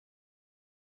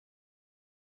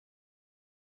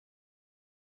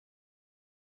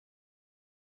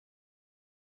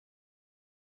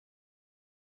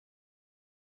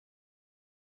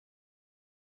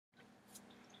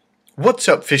What's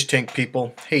up, fish tank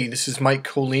people? Hey, this is Mike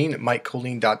Colleen at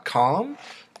MikeColleen.com.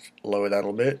 Lower that a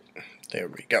little bit. There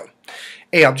we go.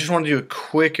 Hey, I just want to do a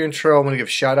quick intro. I want to give a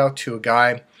shout out to a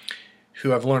guy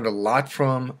who I've learned a lot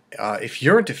from. If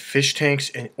you're into fish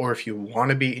tanks, or if you want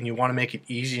to be and you want to make it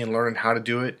easy and learn how to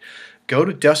do it, go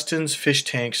to Dustin's Fish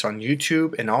Tanks on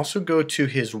YouTube and also go to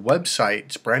his website.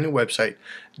 It's a brand new website,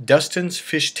 Dustin's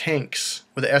Fish Tanks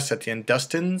with an S at the end.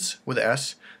 Dustin's with an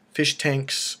S, Fish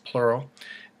Tanks plural.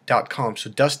 .com. So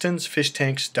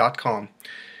dustinsfishtanks.com,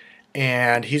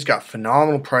 and he's got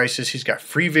phenomenal prices. He's got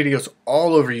free videos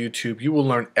all over YouTube. You will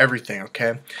learn everything,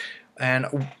 okay?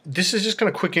 And this is just kind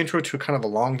of a quick intro to kind of a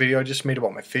long video I just made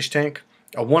about my fish tank.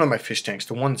 One of my fish tanks,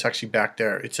 the one that's actually back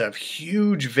there. It's a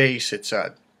huge vase. It's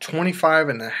 25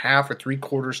 and a half or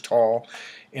 3/4 tall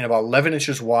and about 11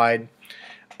 inches wide,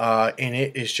 and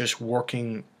it is just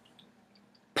working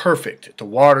perfect. The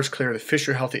water's clear, the fish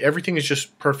are healthy, everything is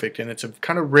just perfect, and it's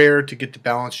kind of rare to get the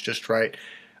balance just right.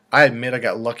 I admit I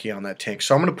got lucky on that tank.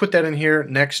 So I'm going to put that in here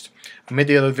next. I made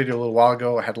the other video a little while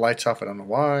ago. I had lights off. I don't know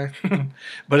why.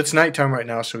 But it's nighttime right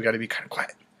now, so we got to be kind of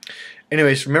quiet.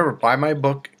 Anyways, remember, buy my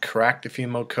book,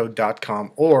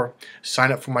 crackthefemalecode.com, or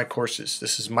sign up for my courses.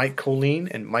 This is Mike Colleen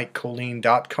and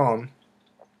MikeColleen.com.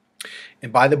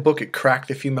 And buy the book at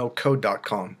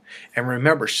crackthefemalecode.com. And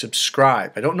remember,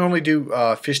 subscribe. I don't normally do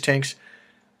fish tanks,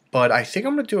 but I think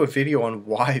I'm going to do a video on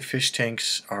why fish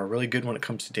tanks are really good when it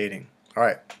comes to dating. All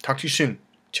right, talk to you soon.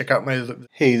 Check out my...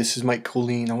 Hey, this is Mike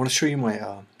Colleen. I want to show you my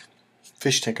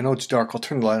fish tank. I know it's dark. I'll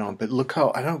turn the light on, but look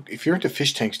how... if you're into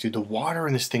fish tanks, dude, the water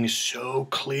in this thing is so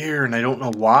clear, and I don't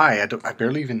know why. I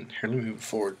barely even... Here, let me move it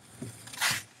forward.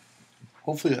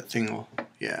 Hopefully that thing will...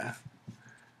 Yeah.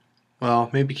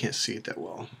 Well, maybe you can't see it that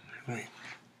well.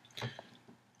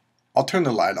 I'll turn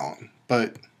the light on,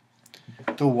 but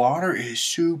the water is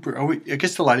super... Oh, wait, I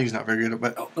guess the lighting's not very good,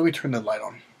 but let me turn the light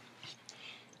on.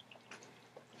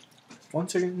 1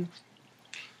 second.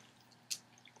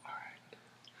 Alright.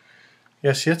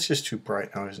 Yeah, see, that's just too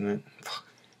bright now, isn't it? Fuck.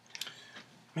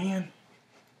 Man.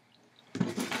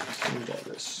 Let's move all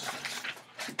this.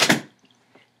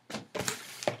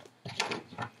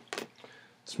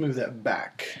 Let's move that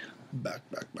back. Back.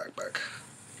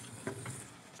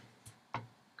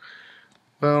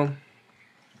 Well,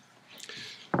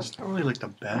 it's not really like the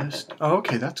best. Oh,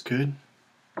 okay, that's good.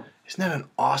 Isn't that an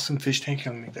awesome fish tank?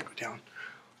 I'm gonna make that go down.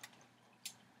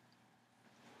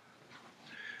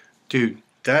 Dude,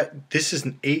 this is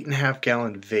an 8.5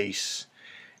 gallon vase,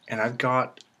 and I've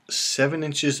got 7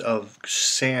 inches of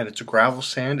sand. It's a gravel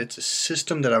sand. It's a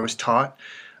system that I was taught.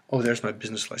 Oh, there's my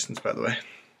business license, by the way.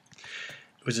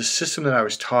 It was a system that I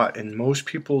was taught, and most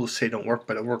people say it don't work,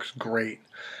 but it works great.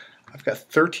 I've got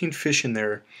 13 fish in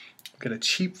there. I've got a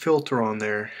cheap filter on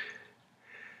there.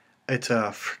 It's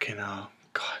a freaking,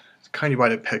 God, it's kind of by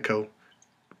the Petco,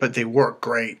 but they work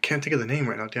great. Can't think of the name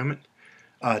right now, damn it.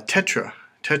 Tetra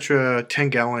 10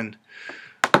 gallon.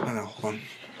 I don't know, hold on.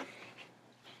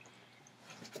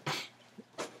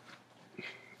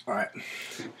 Alright.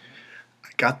 I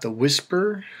got the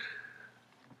Whisper.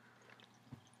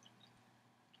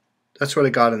 That's what I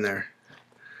got in there.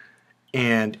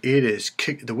 And it is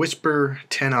the Whisper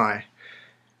 10i.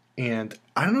 And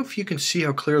I don't know if you can see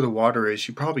how clear the water is.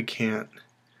 You probably can't.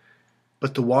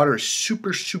 But the water is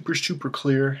super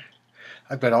clear.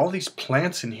 I've got all these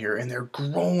plants in here, and they're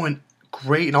growing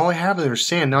great. And all I have there is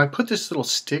sand. Now, I put this little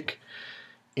stick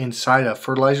inside a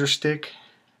fertilizer stick.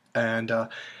 And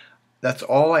that's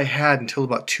all I had until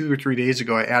about 2 or 3 days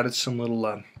ago. I added some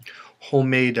little...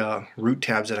 homemade root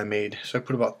tabs that I made. So I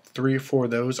put about 3 or 4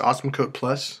 of those, Awesome Coat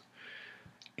Plus,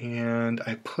 and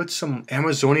I put some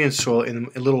Amazonian soil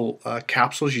in little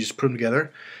capsules. You just put them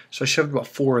together. So I shoved about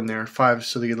 4 in there, 5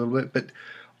 so they get a little bit. But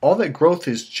all that growth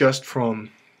is just from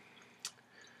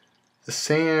the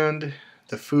sand,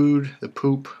 the food, the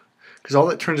poop, because all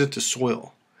that turns into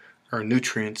soil or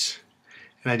nutrients.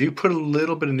 And I do put a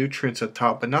little bit of nutrients at the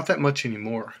top, but not that much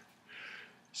anymore.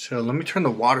 So let me turn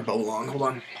the water bubble on. Hold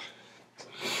on.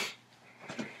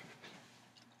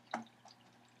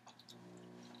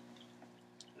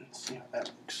 Let's see how that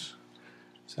looks.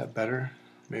 Is that better?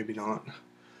 Maybe not.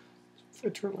 If I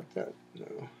turn it like that,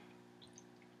 no.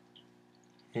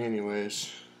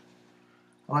 Anyways,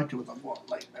 I liked it with the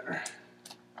light better.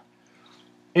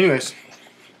 Anyways,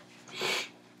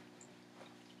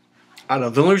 I don't know.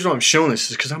 The only reason why I'm showing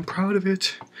this is because I'm proud of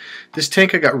it. This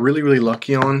tank I got really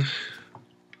lucky on.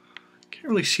 Can't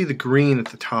really see the green at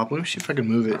the top. Let me see if I can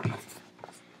move it.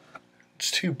 It's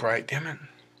too bright, damn it.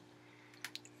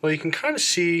 Well, you can kind of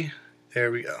see, there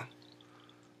we go.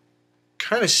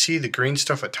 Kind of see the green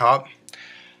stuff at top.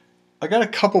 I got a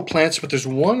couple plants, but there's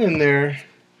one in there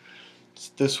It's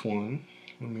this one.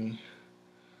 Let me.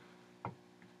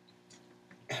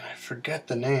 And I forget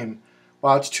the name.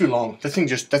 Wow, it's too long. That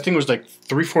thing was like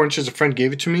 3-4 inches. A friend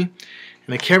gave it to me,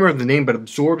 and I can't remember the name, but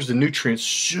absorbs the nutrients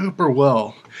super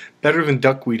well, better than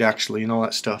duckweed actually, and all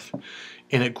that stuff.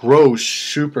 And it grows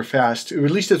super fast. Or at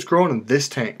least it's growing in this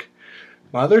tank.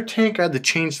 My other tank, I had to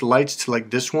change the lights to like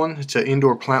this one. It's an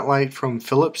indoor plant light from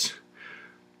Philips.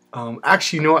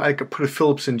 Actually, you know what? I could put a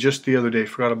Philips in just the other day.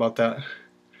 Forgot about that.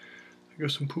 I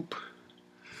got some poop.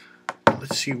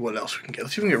 Let's see what else we can get.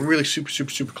 Let's see if we can get really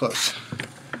super close.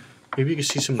 Maybe you can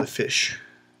see some of the fish.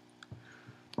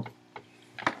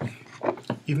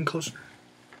 Even closer.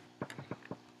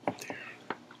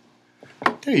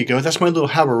 There you go. That's my little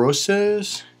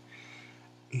Haberosas.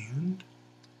 And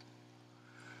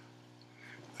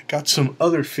I got some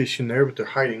other fish in there, but they're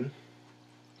hiding.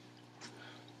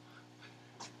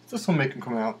 This will make them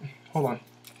come out. Hold on.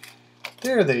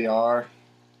 There they are.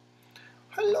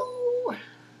 Hello.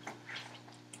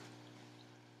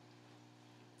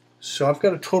 So I've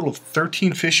got a total of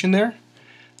 13 fish in there.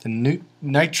 The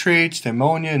nitrates, the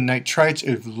ammonia, and nitrites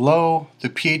is low. The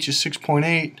pH is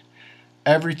 6.8.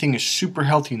 Everything is super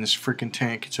healthy in this freaking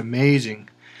tank. It's amazing.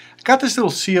 I got this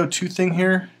little CO2 thing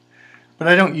here, but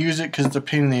I don't use it because it's a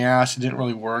pain in the ass. It didn't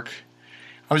really work.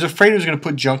 I was afraid it was going to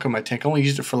put junk in my tank. I only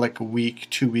used it for like a week,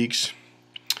 2 weeks.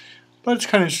 But it's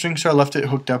kind of interesting, so I left it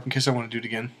hooked up in case I want to do it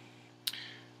again.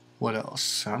 What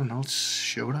else? I don't know. Let's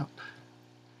show it up.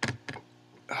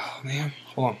 Oh, man.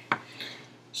 Hold on.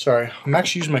 Sorry. I'm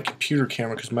actually using my computer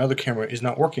camera because my other camera is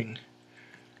not working.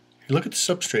 Hey, look at the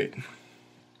substrate.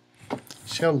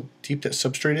 See how deep that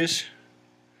substrate is?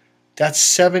 That's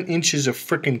 7 inches of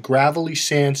freaking gravelly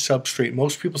sand substrate.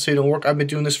 Most people say it don't work. I've been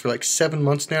doing this for like 7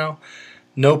 months now.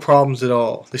 No problems at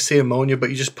all. They say ammonia,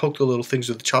 but you just poke the little things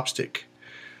with a chopstick.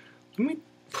 Let me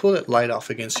pull that light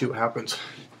off again, see what happens.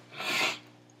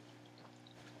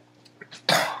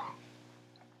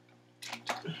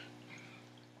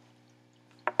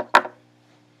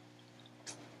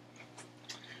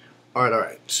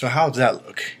 Alright. So how does that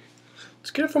look?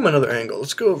 Let's get it from another angle.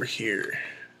 Let's go over here.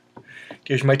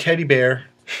 Here's my teddy bear.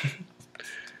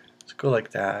 Let's go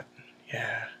like that.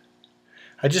 Yeah.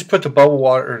 I just put the bubble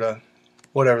water, or the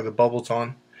whatever the bubble's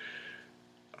on.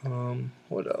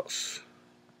 What else?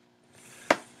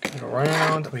 Get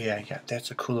around. Oh yeah, that's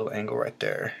a cool little angle right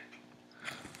there.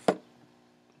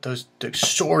 The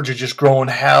swords are just growing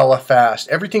hella fast.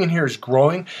 Everything in here is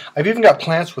growing. I've even got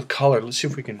plants with color. Let's see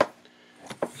if we can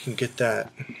get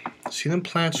that. See them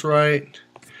plants right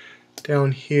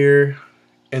down here,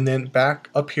 and then back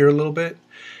up here a little bit.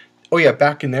 Oh yeah,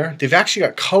 back in there. They've actually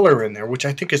got color in there, which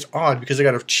I think is odd because I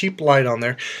got a cheap light on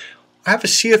there. I have a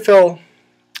CFL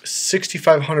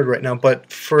 6500 right now,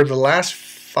 but for the last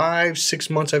 5-6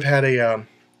 months I've had a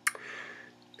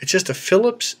it's just a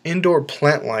Philips indoor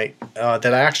plant light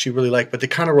that I actually really like, but they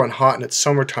kind of run hot and it's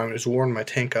summertime. It's warming my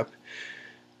tank up.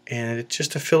 And it's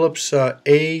just a Philips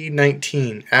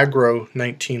A19 Agro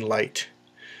 19 light.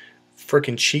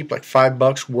 Freaking cheap, like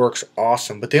 $5, works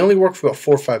awesome. But they only work for about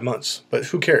 4 or 5 months. But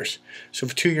who cares? So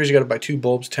for 2 years you got to buy 2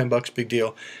 bulbs, $10, big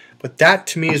deal. But that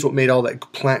to me is what made all that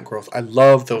plant growth. I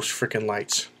love those freaking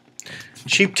lights.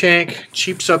 Cheap tank,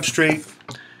 cheap substrate,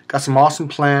 got some awesome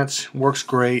plants, works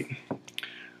great.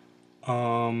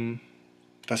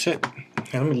 That's it.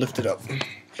 Now let me lift it up.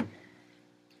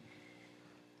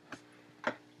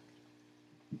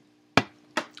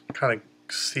 Kind of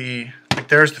see, like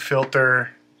there's the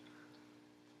filter.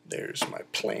 There's my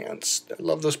plants. I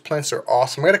love those plants. They're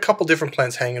awesome. I got a couple different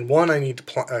plants hanging. One I need to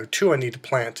plant, 2 I need to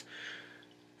plant.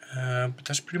 But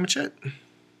that's pretty much it.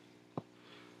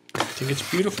 I think it's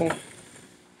beautiful.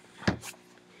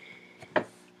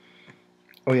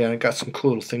 Oh yeah, and I got some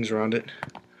cool little things around it.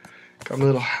 Got my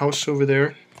little house over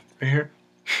there, right here.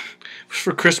 It was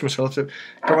for Christmas. I left it.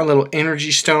 Got my little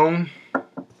energy stone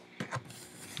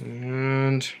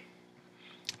and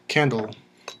candle,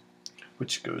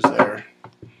 which goes there.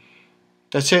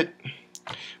 That's it.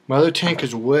 My other tank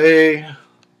is way.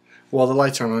 Well, the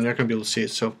lights aren't on. You're not gonna be able to see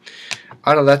it. So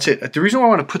I don't know. That's it. The reason why I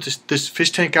want to put this fish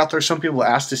tank out there, some people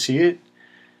ask to see it,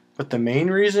 but the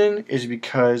main reason is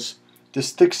because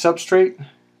this thick substrate,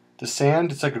 the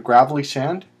sand, it's like a gravelly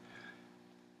sand.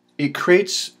 It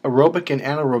creates aerobic and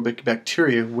anaerobic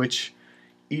bacteria, which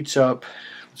eats up.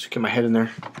 Let's get my head in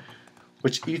there.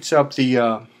 Which eats up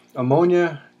the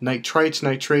ammonia, nitrates,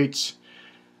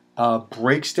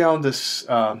 breaks down this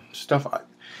stuff.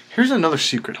 Here's another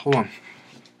secret. Hold on.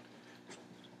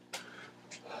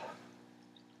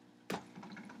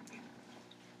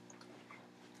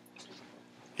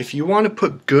 If you want to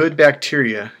put good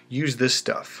bacteria, use this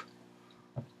stuff.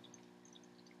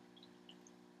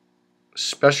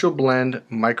 Special Blend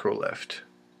Micro Lift.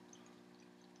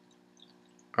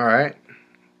 Alright,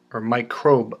 or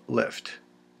Microbe Lift.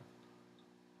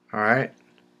 Alright.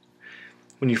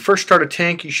 When you first start a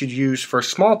tank, you should use, for a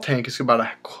small tank, it's about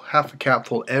half a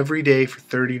capful every day for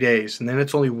 30 days. And then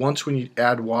it's only once when you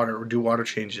add water or do water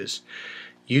changes.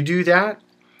 You do that,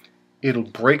 it'll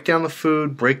break down the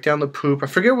food, break down the poop. I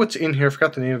forget what's in here, I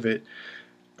forgot the name of it.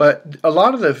 But a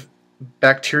lot of the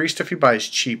bacteria stuff you buy is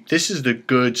cheap. This is the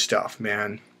good stuff,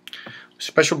 man.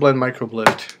 Special Blend Microbe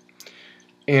Lift.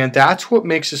 And that's what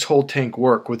makes this whole tank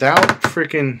work. Without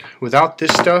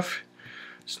this stuff,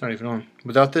 it's not even on.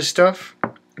 Without this stuff,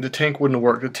 the tank wouldn't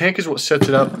work. The tank is what sets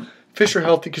it up. Fish are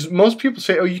healthy because most people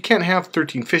say, oh, you can't have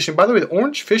 13 fish. And by the way, the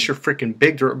orange fish are freaking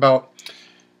big. They're about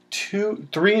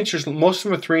 3 inches. Most of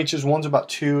them are 3 inches. One's about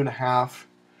 2.5.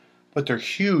 But they're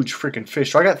huge freaking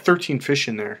fish. So I got 13 fish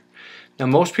in there. Now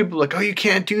most people are like, oh, you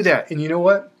can't do that. And you know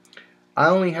what? I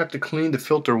only have to clean the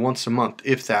filter once a month,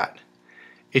 if that.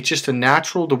 It's just a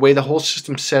natural, the way the whole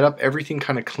system's set up, everything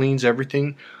kind of cleans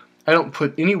everything. I don't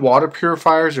put any water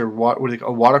purifiers or water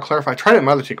clarifier. I tried it in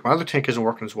my other tank. My other tank isn't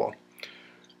working as well.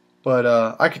 But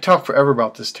I could talk forever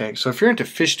about this tank. So if you're into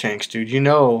fish tanks, dude, you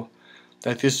know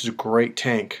that this is a great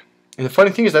tank. And the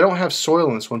funny thing is I don't have soil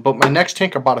in this one. But my next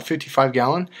tank, I bought a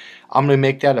 55-gallon. I'm going to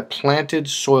make that a planted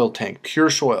soil tank. Pure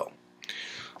soil.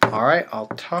 Alright, I'll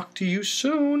talk to you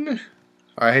soon.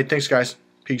 Alright, hey, thanks, guys.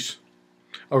 Peace.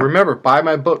 Oh, remember, buy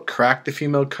my book, Crack the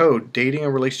Female Code, Dating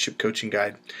and Relationship Coaching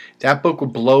Guide. That book will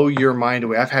blow your mind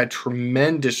away. I've had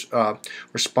tremendous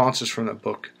responses from that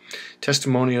book.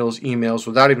 Testimonials, emails,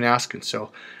 without even asking.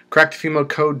 So,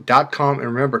 crackthefemalecode.com, and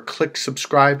remember, click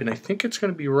subscribe, and I think it's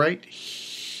going to be right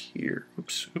here.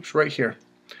 Oops, right here.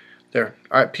 There.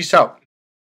 All right, peace out.